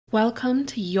Welcome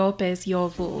to Your Biz, Your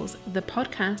Rules, the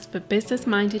podcast for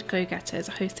business-minded go-getters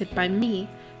hosted by me,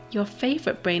 your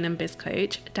favourite brain and biz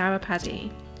coach, Dara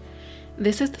Paddy.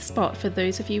 This is the spot for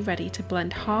those of you ready to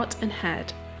blend heart and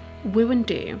head, woo and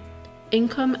do,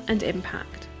 income and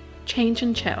impact, change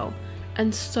and chill,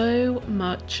 and so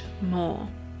much more.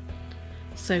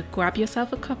 So grab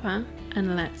yourself a cuppa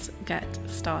and let's get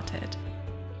started.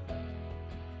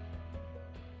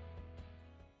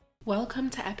 Welcome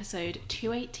to episode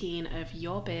 218 of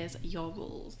Your Biz, Your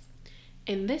Rules.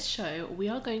 In this show, we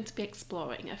are going to be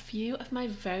exploring a few of my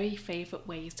very favourite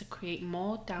ways to create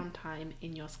more downtime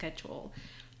in your schedule.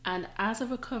 And as a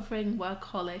recovering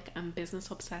workaholic and business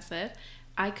obsessive,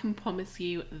 I can promise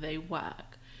you they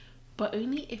work, but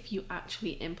only if you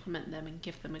actually implement them and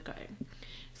give them a go.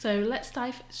 So let's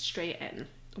dive straight in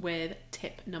with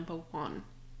tip number 1.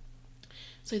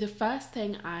 So the first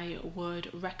thing I would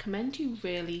recommend you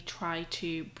really try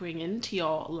to bring into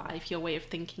your life, your way of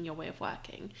thinking, your way of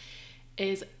working,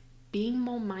 is being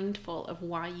more mindful of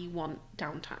why you want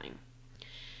downtime.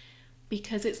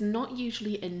 Because it's not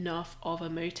usually enough of a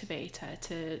motivator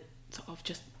to sort of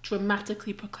just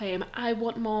dramatically proclaim, I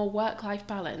want more work-life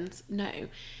balance. No,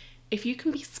 if you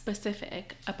can be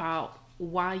specific about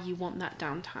why you want that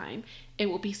downtime, it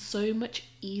will be so much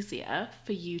easier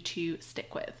for you to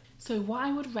stick with. So what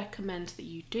I would recommend that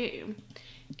you do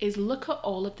is look at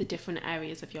all of the different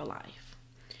areas of your life.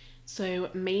 So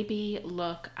maybe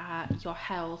look at your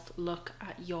health, look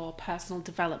at your personal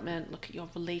development, look at your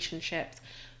relationships,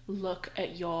 look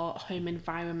at your home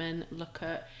environment, look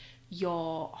at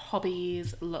your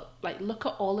hobbies, look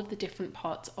at all of the different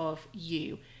parts of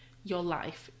you, your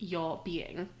life, your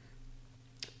being,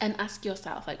 and ask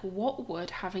yourself, what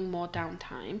would having more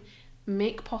downtime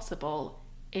make possible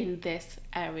in this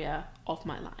area of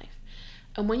my life?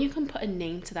 And when you can put a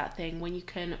name to that thing, when you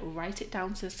can write it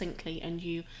down succinctly and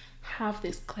you have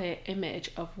this clear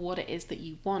image of what it is that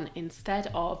you want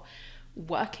instead of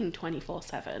working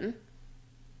 24/7,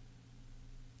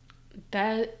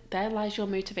 there lies your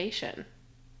motivation.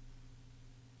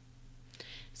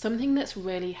 Something that's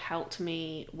really helped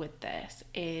me with this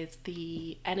is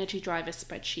the Energy Driver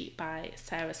spreadsheet by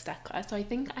Sarah Steckler. So I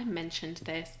think I mentioned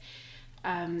this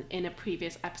in a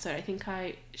previous episode. I think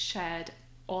I shared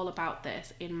all about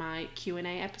this in my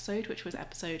Q&A episode, which was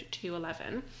episode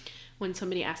 211, when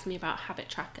somebody asked me about habit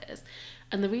trackers.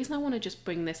 And the reason I want to just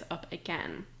bring this up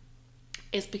again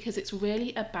is because it's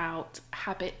really about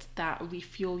habits that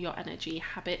refuel your energy,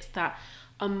 habits that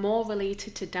are more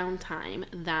related to downtime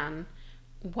than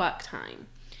work time.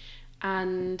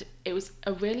 And it was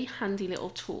a really handy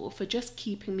little tool for just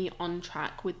keeping me on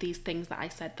track with these things that I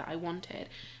said that I wanted.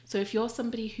 So if you're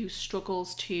somebody who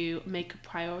struggles to make a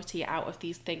priority out of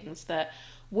these things that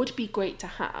would be great to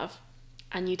have,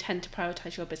 and you tend to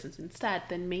prioritize your business instead,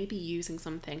 then maybe using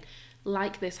something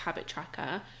like this habit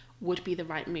tracker would be the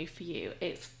right move for you.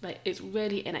 It's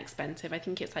really inexpensive. I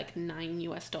think it's like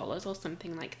 $9 or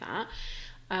something like that.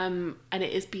 And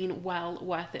it has been well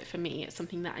worth it for me. It's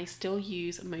something that I still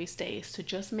use most days to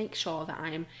just make sure that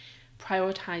I'm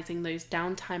prioritizing those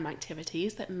downtime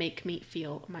activities that make me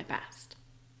feel my best.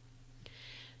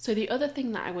 So the other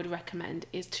thing that I would recommend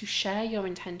is to share your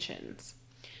intentions.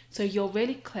 So you're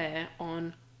really clear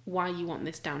on why you want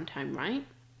this downtime, right?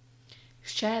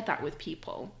 Share that with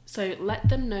people. So let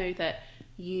them know that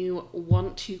you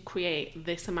want to create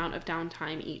this amount of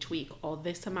downtime each week or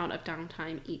this amount of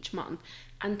downtime each month,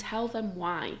 and tell them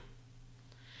why.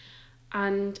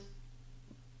 And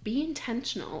be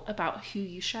intentional about who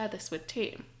you share this with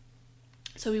too.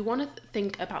 So we want to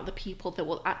think about the people that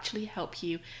will actually help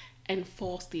you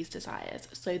enforce these desires.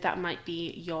 So that might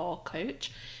be your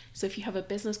coach. So if you have a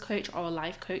business coach or a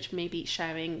life coach, maybe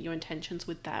sharing your intentions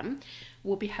with them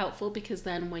will be helpful, because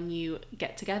then when you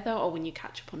get together or when you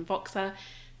catch up on Voxer,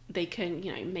 they can,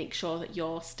 make sure that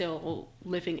you're still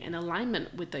living in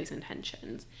alignment with those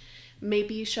intentions.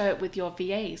 Maybe you share it with your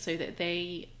VA so that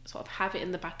they sort of have it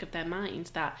in the back of their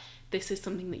mind that this is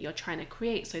something that you're trying to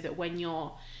create, so that when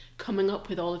you're coming up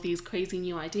with all of these crazy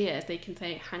new ideas, they can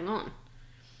say, hang on,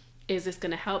 is this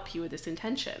going to help you with this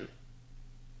intention?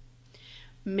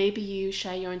 Maybe you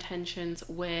share your intentions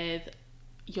with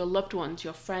your loved ones,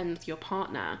 your friends, your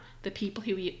partner, the people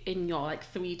who are in your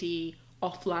 3D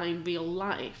offline real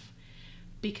life,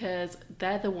 because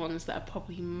they're the ones that are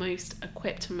probably most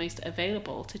equipped and most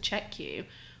available to check you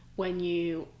when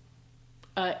you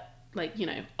are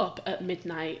up at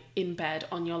midnight in bed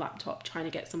on your laptop trying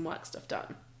to get some work stuff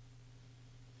done.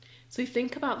 So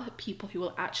think about the people who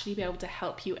will actually be able to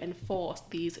help you enforce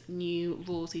these new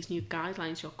rules, these new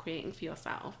guidelines you're creating for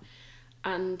yourself,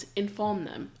 and inform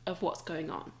them of what's going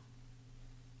on.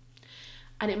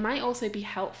 And it might also be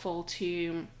helpful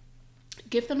to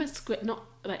give them a script, not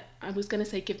like, I was going to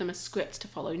say give them a script to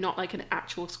follow, not like an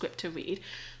actual script to read,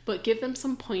 but give them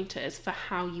some pointers for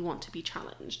how you want to be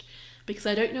challenged. Because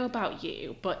I don't know about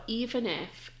you, but even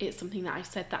if it's something that I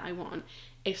said that I want,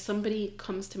 if somebody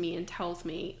comes to me and tells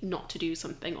me not to do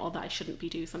something, or that I shouldn't be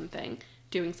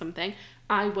doing something,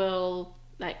 I will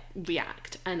like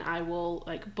react, and I will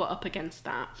like butt up against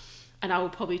that, and I will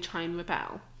probably try and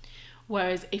rebel.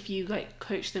 Whereas if you like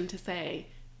coach them to say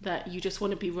that you just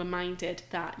want to be reminded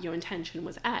that your intention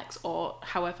was X, or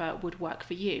however would work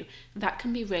for you, that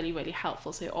can be really, really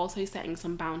helpful. So also setting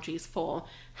some boundaries for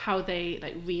how they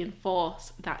like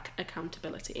reinforce that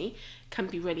accountability can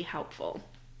be really helpful.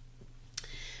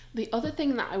 The other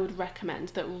thing that I would recommend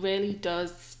that really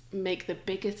does make the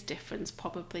biggest difference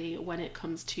probably when it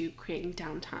comes to creating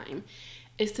downtime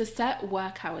is to set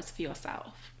work hours for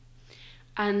yourself.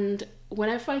 And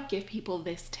whenever I give people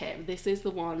this tip, this is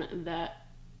the one that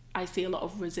I see a lot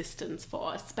of resistance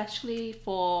for, especially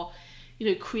for, you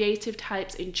know, creative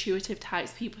types, intuitive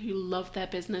types, people who love their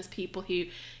business, people who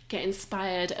get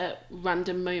inspired at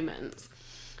random moments.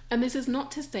 And this is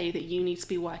not to say that you need to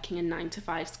be working a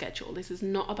 9-to-5 schedule. This is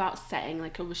not about setting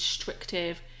like a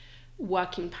restrictive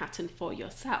working pattern for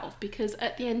yourself, because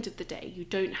at the end of the day, you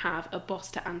don't have a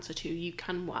boss to answer to. You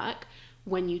can work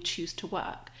when you choose to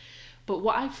work. But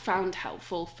what I've found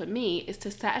helpful for me is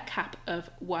to set a cap of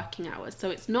working hours.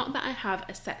 So it's not that I have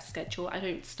a set schedule. I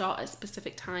don't start at a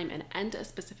specific time and end at a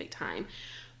specific time,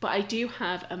 but I do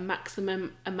have a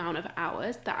maximum amount of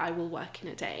hours that I will work in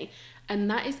a day. And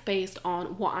that is based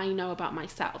on what I know about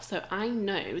myself. So I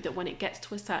know that when it gets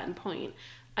to a certain point,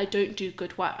 I don't do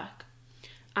good work.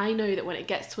 I know that when it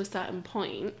gets to a certain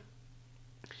point,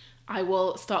 I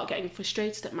will start getting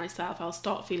frustrated at myself. I'll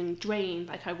start feeling drained,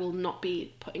 like I will not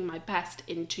be putting my best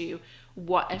into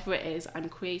whatever it is I'm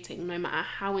creating, no matter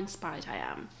how inspired I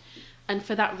am. And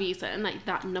for that reason, like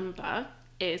that number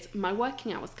is my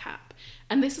working hours cap.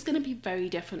 And this is going to be very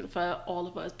different for all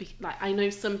of us. Like I know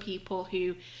some people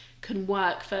who can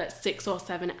work for 6 or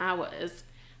 7 hours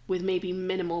with maybe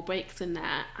minimal breaks in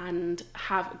there and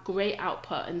have great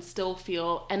output and still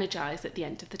feel energized at the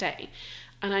end of the day.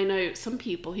 And I know some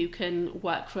people who can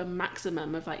work for a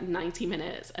maximum of like 90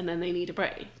 minutes and then they need a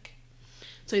break.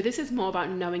 So this is more about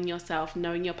knowing yourself,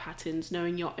 knowing your patterns,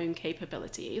 knowing your own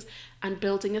capabilities, and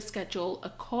building a schedule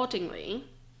accordingly,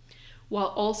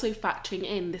 while also factoring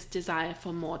in this desire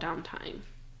for more downtime.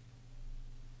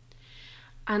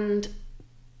 And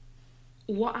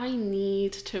what I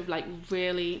need to like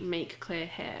really make clear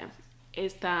here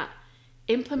is that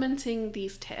implementing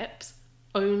these tips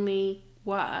only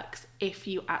works if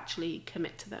you actually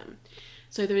commit to them.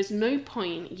 So there is no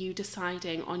point you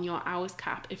deciding on your hours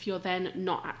cap if you're then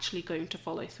not actually going to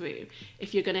follow through.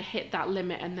 If you're going to hit that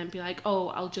limit and then be like, oh,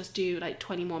 I'll just do like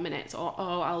 20 more minutes, or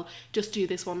oh, I'll just do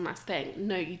this one last thing.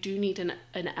 No, you do need an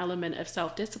element of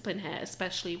self-discipline here,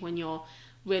 especially when you're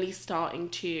really starting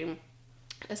to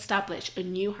establish a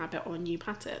new habit or a new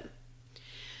pattern.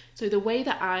 So the way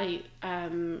that I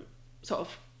sort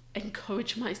of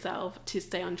encourage myself to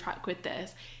stay on track with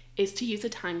this is to use a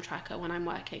time tracker when I'm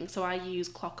working. So I use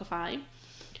Clockify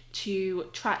to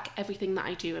track everything that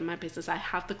I do in my business. I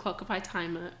have the Clockify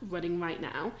timer running right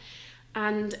now,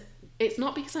 and it's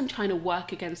not because I'm trying to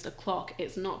work against a clock.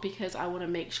 It's not because I want to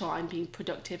make sure I'm being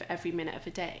productive every minute of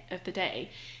the day.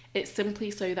 It's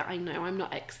simply so that I know I'm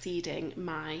not exceeding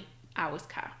my hours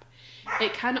cap.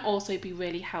 It can also be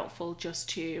really helpful just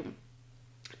to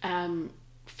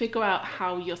figure out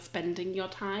how you're spending your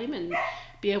time and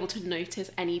be able to notice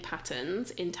any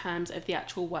patterns in terms of the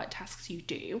actual work tasks you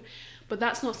do. But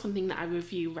that's not something that I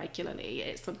review regularly.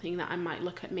 It's something that I might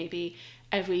look at maybe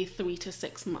every 3 to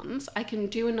 6 months. I can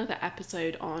do another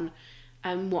episode on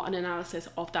what an analysis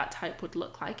of that type would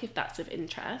look like if that's of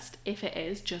interest. If it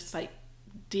is, just like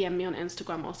DM me on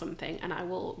Instagram or something and I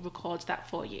will record that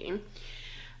for you.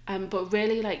 But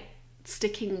really like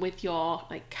sticking with your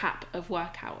like cap of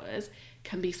work hours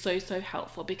can be so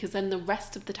helpful, because then the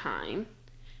rest of the time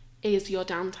is your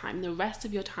downtime. The rest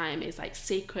of your time is like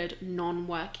sacred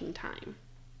non-working time.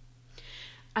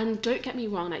 And don't get me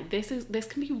wrong, like this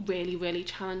can be really, really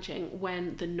challenging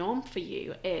when the norm for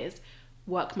you is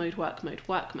work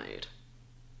mode.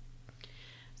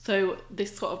 So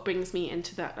this sort of brings me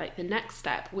into that, like the next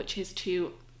step, which is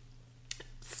to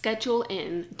schedule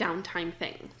in downtime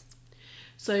things.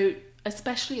 So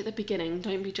especially at the beginning,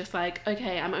 don't be just like,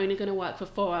 okay, I'm only going to work for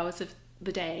 4 hours of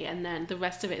the day and then the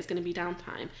rest of it is going to be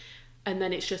downtime. And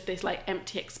then it's just this like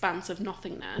empty expanse of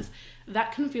nothingness.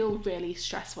 That can feel really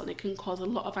stressful and it can cause a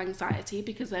lot of anxiety,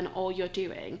 because then all you're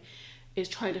doing is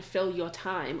trying to fill your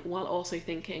time while also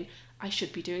thinking, I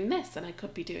should be doing this and I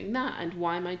could be doing that, and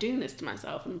why am I doing this to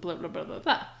myself, and blah, blah, blah, blah,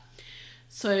 blah.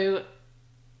 So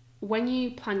when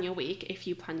you plan your week, if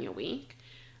you plan your week,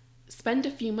 spend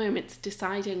a few moments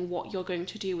deciding what you're going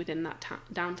to do within that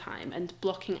downtime and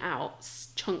blocking out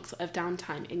chunks of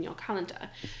downtime in your calendar.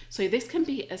 So this can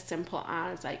be as simple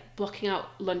as like blocking out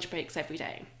lunch breaks every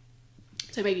day.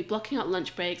 So maybe blocking out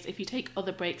lunch breaks, if you take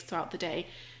other breaks throughout the day,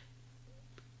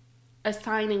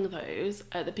 assigning those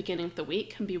at the beginning of the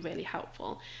week can be really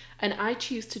helpful. And I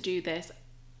choose to do this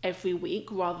every week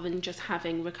rather than just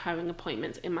having recurring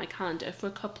appointments in my calendar for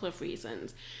a couple of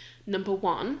reasons. Number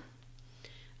one,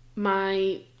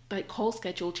 my call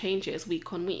schedule changes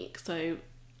week on week, so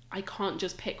I can't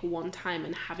just pick one time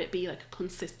and have it be like a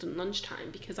consistent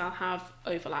lunchtime, because I'll have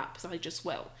overlaps. I just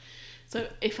will. So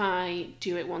if I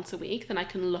do it once a week, then I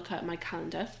can look at my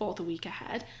calendar for the week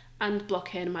ahead and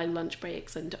block in my lunch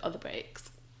breaks and other breaks.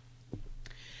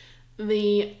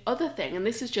 The other thing, and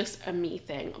this is just a me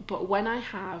thing, but when I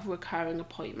have recurring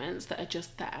appointments that are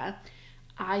just there,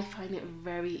 I find it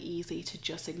very easy to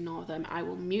just ignore them. I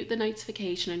will mute the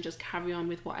notification and just carry on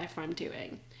with whatever I'm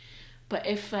doing. But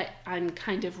if I'm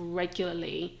kind of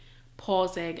regularly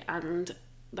pausing and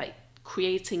like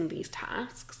creating these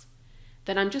tasks,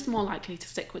 then I'm just more likely to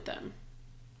stick with them.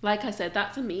 Like I said,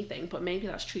 that's a me thing, but maybe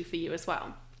that's true for you as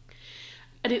well.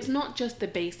 And it's not just the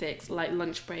basics like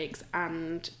lunch breaks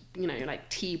and, like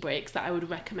tea breaks that I would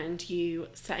recommend you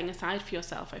setting aside for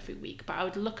yourself every week, but I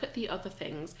would look at the other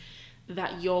things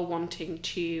that you're wanting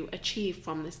to achieve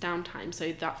from this downtime.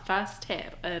 So that first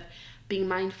tip of being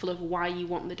mindful of why you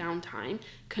want the downtime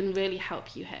can really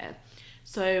help you here.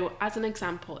 So as an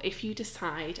example, if you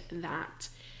decide that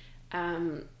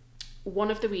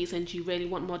one of the reasons you really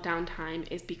want more downtime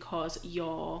is because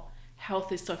your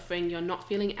health is suffering, you're not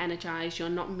feeling energized, you're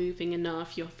not moving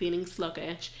enough, you're feeling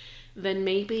sluggish, then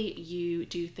maybe you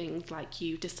do things like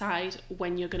you decide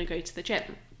when you're going to go to the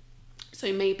gym.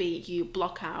 So maybe you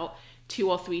block out 2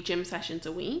 or 3 gym sessions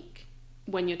a week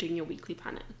when you're doing your weekly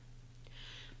planning.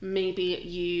 Maybe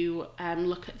you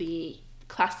look at the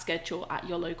class schedule at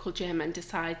your local gym and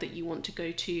decide that you want to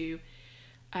go to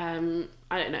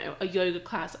a yoga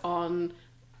class on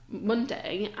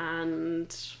Monday,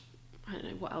 and I don't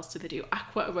know, what else do they do?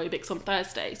 Aqua aerobics on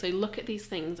Thursday. So look at these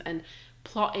things and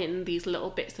plot in these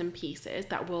little bits and pieces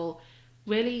that will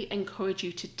really encourage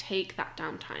you to take that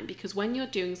downtime, because when you're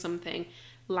doing something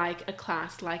like a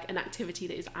class, like an activity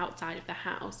that is outside of the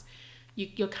house,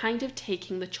 you're kind of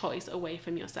taking the choice away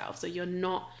from yourself. So you're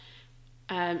not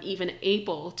even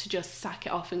able to just sack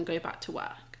it off and go back to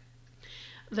work.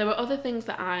 There are other things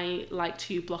that I like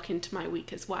to block into my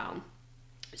week as well,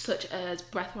 such as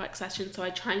breathwork sessions. So I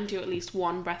try and do at least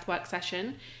one breathwork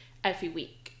session every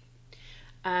week.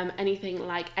 Anything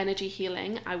like energy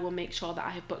healing, I will make sure that I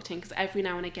have booked in, because every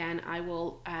now and again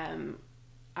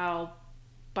I'll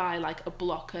buy like a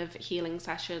block of healing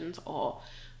sessions or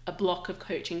a block of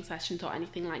coaching sessions or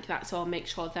anything like that. So I'll make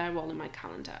sure they're all in my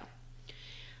calendar.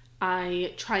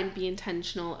 I try and be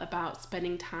intentional about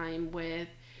spending time with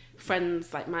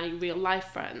friends, like my real life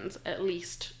friends, at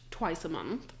least twice a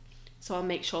month. So I'll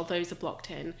make sure those are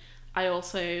blocked in. I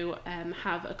also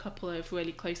have a couple of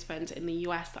really close friends in the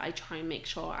US that I try and make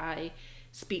sure I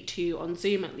speak to on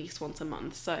Zoom at least once a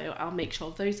month. So I'll make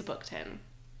sure those are booked in.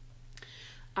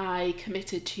 I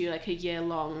committed to like a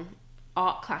year-long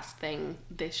art class thing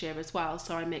this year as well.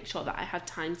 So I make sure that I have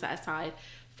time set aside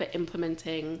for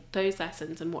implementing those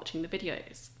lessons and watching the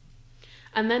videos.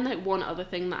 And then like one other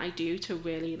thing that I do to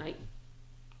really like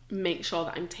make sure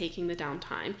that I'm taking the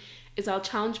downtime is I'll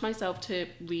challenge myself to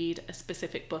read a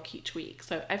specific book each week.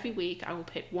 So every week I will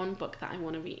pick one book that I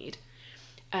want to read.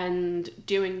 And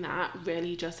doing that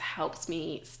really just helps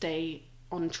me stay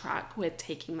on track with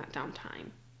taking that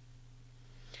downtime.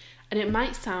 And it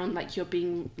might sound like you're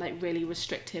being like really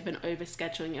restrictive and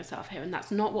overscheduling yourself here, and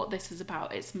that's not what this is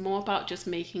about. It's more about just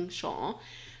making sure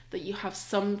that you have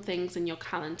some things in your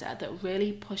calendar that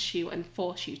really push you and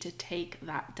force you to take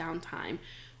that downtime,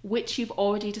 which you've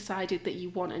already decided that you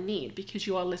want and need because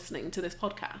you are listening to this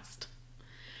podcast.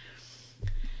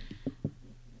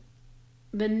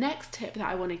 The next tip that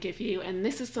I want to give you, and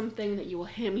this is something that you will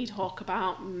hear me talk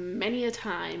about many a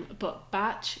time, but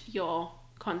batch your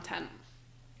content.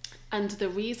 And the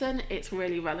reason it's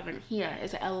really relevant here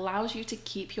is it allows you to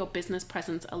keep your business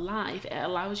presence alive. It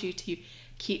allows you to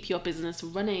keep your business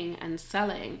running and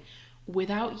selling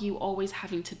without you always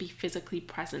having to be physically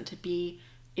present, to be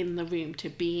in the room, to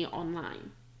be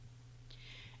online.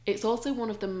 It's also one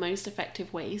of the most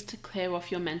effective ways to clear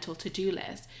off your mental to-do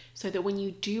list, so that when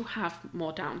you do have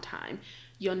more downtime,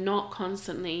 you're not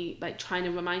constantly like trying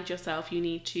to remind yourself you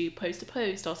need to post a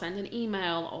post or send an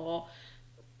email, or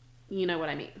you know what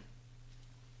I mean.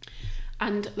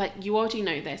 And like, you already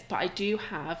know this, but I do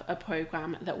have a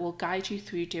program that will guide you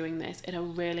through doing this in a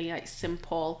really like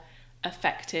simple,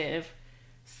 effective,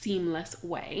 seamless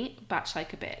way. Batch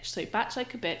Like a Bitch. So Batch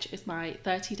Like a Bitch is my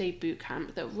 30-day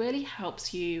bootcamp that really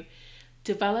helps you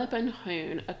develop and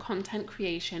hone a content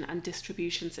creation and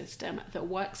distribution system that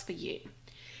works for you.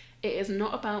 It is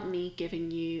not about me giving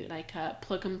you like a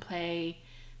plug and play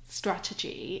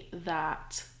strategy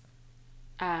that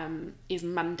is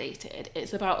mandated.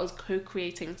 It's about us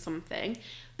co-creating something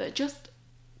that just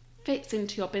fits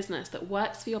into your business, that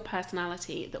works for your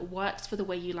personality, that works for the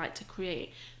way you like to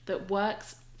create, that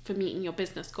works for meeting your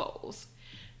business goals.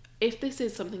 If this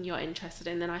is something you're interested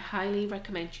in, then I highly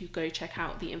recommend you go check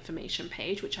out the information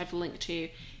page, which I've linked to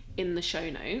in the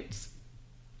show notes,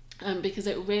 because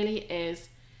it really is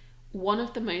one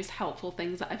of the most helpful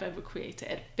things that I've ever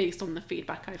created based on the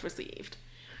feedback I've received.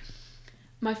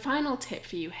 My final tip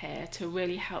for you here to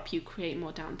really help you create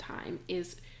more downtime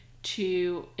is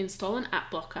to install an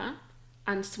app blocker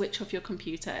and switch off your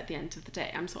computer at the end of the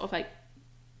day. I'm sort of like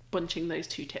bunching those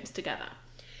two tips together.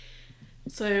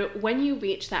 So when you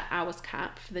reach that hours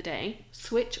cap for the day,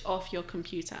 switch off your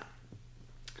computer.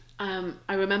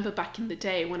 I remember back in the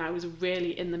day when I was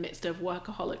really in the midst of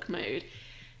workaholic mode,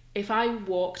 if I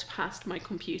walked past my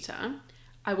computer,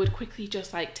 I would quickly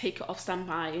just like take it off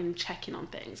standby and check in on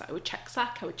things. I would check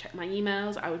Slack, I would check my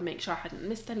emails, I would make sure I hadn't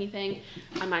missed anything.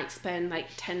 I might spend like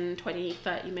 10, 20,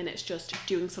 30 minutes just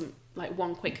doing some like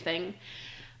one quick thing.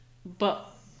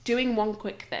 But doing one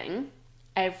quick thing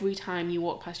every time you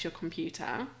walk past your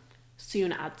computer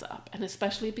soon adds up. And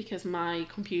especially because my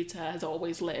computer has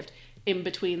always lived in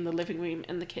between the living room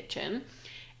and the kitchen,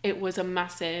 it was a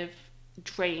massive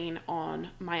drain on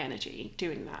my energy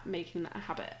doing that, making that a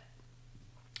habit.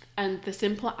 And the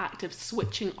simple act of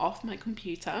switching off my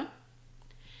computer,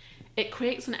 it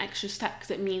creates an extra step,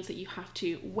 because it means that you have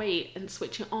to wait and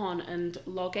switch it on and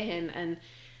log in, and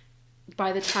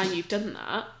by the time you've done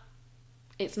that,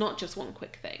 it's not just one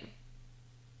quick thing.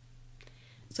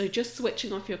 So just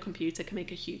switching off your computer can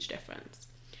make a huge difference.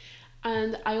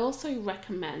 And I also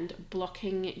recommend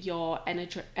blocking your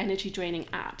energy draining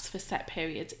apps for set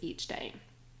periods each day.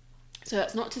 So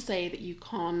that's not to say that you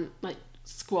can't like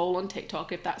scroll on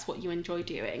TikTok if that's what you enjoy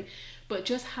doing, but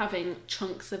just having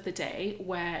chunks of the day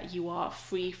where you are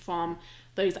free from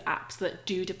those apps that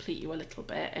do deplete you a little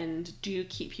bit and do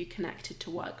keep you connected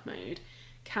to work mode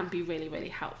can be really, really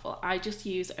helpful. I just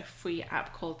use a free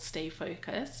app called Stay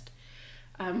Focused,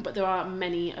 but there are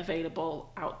many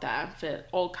available out there for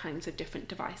all kinds of different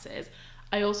devices.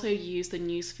 I also use the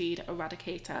newsfeed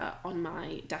eradicator on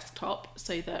my desktop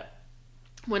so that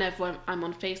whenever I'm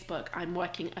on Facebook, I'm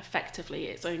working effectively.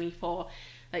 It's only for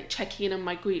like checking in on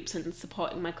my groups and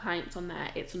supporting my clients on there.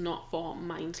 It's not for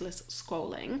mindless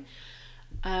scrolling.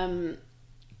 And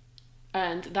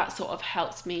that sort of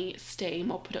helps me stay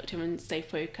more productive and stay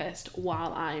focused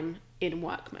while I'm in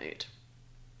work mode.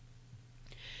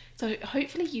 So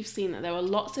hopefully you've seen that there are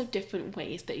lots of different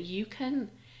ways that you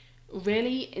can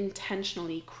really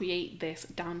intentionally create this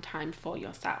downtime for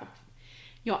yourself.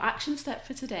 Your action step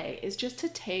for today is just to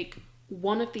take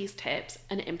one of these tips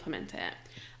and implement it.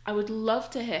 I would love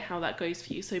to hear how that goes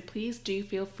for you, so please do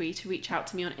feel free to reach out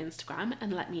to me on Instagram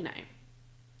and let me know.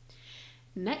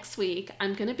 Next week,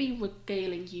 I'm going to be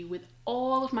regaling you with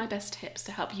all of my best tips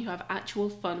to help you have actual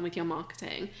fun with your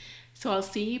marketing. So I'll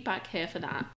see you back here for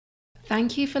that.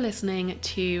 Thank you for listening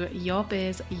to Your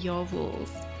Biz, Your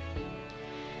Rules.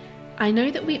 I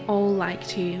know that we all like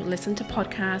to listen to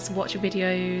podcasts, watch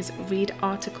videos, read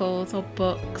articles or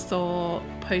books or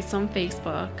posts on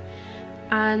Facebook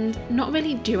and not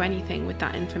really do anything with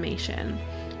that information.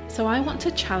 So I want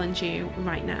to challenge you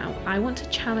right now. I want to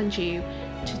challenge you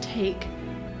to take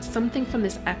something from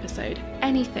this episode,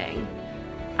 anything,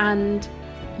 and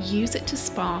use it to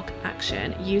spark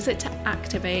action. Use it to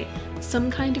activate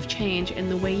some kind of change in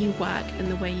the way you work and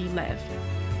the way you live.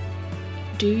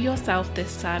 Do yourself this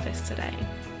service today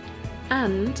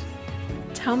and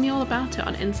tell me all about it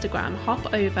on Instagram.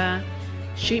 Hop over,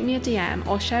 shoot me a DM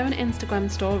or share an Instagram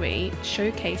story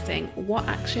showcasing what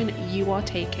action you are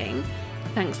taking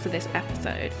thanks to this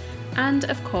episode. And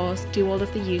of course, do all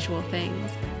of the usual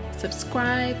things.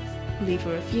 Subscribe, leave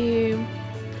a review,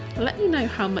 let me know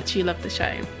how much you love the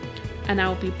show, and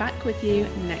I'll be back with you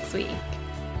next week.